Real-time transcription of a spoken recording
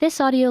This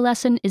audio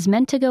lesson is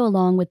meant to go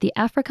along with the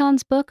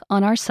Afrikaans book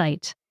on our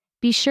site.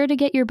 Be sure to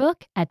get your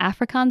book at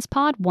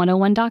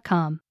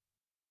afrikaanspod101.com.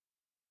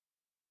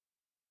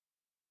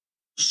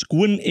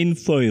 Skoon en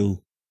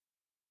vuil.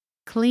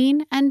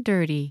 Clean and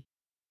dirty.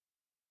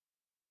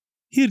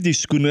 Hierdie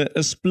skoene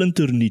is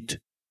splinternuut.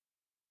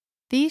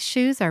 These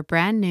shoes are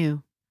brand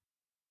new.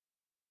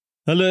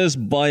 Hulle is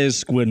baie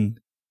skoon.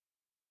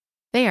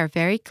 They are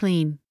very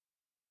clean.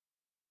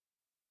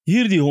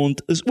 Hierdie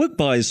hond is ook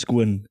baie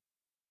skoon.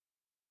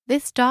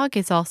 This dog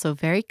is also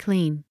very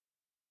clean.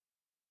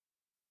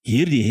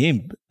 Hierdie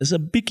hemp is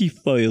 'n bietjie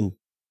vuil.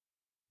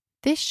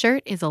 This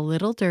shirt is a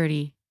little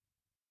dirty.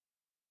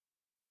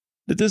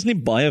 Dit is nie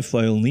baie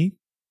vuil nie.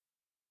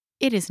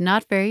 It is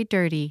not very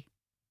dirty.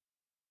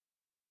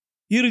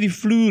 Hierdie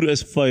vloer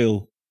is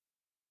vuil.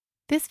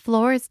 This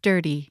floor is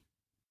dirty.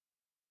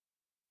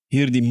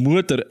 Hierdie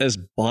motor is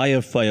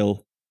baie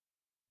vuil.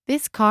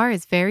 This car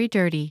is very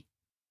dirty.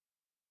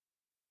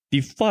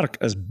 Die vark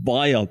is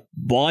baie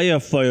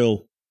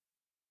vuil.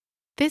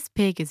 This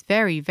pig is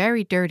very,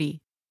 very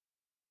dirty.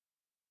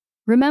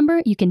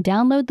 Remember, you can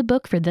download the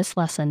book for this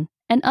lesson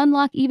and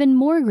unlock even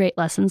more great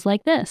lessons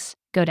like this.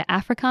 Go to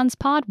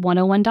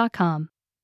afrikaanspod101.com.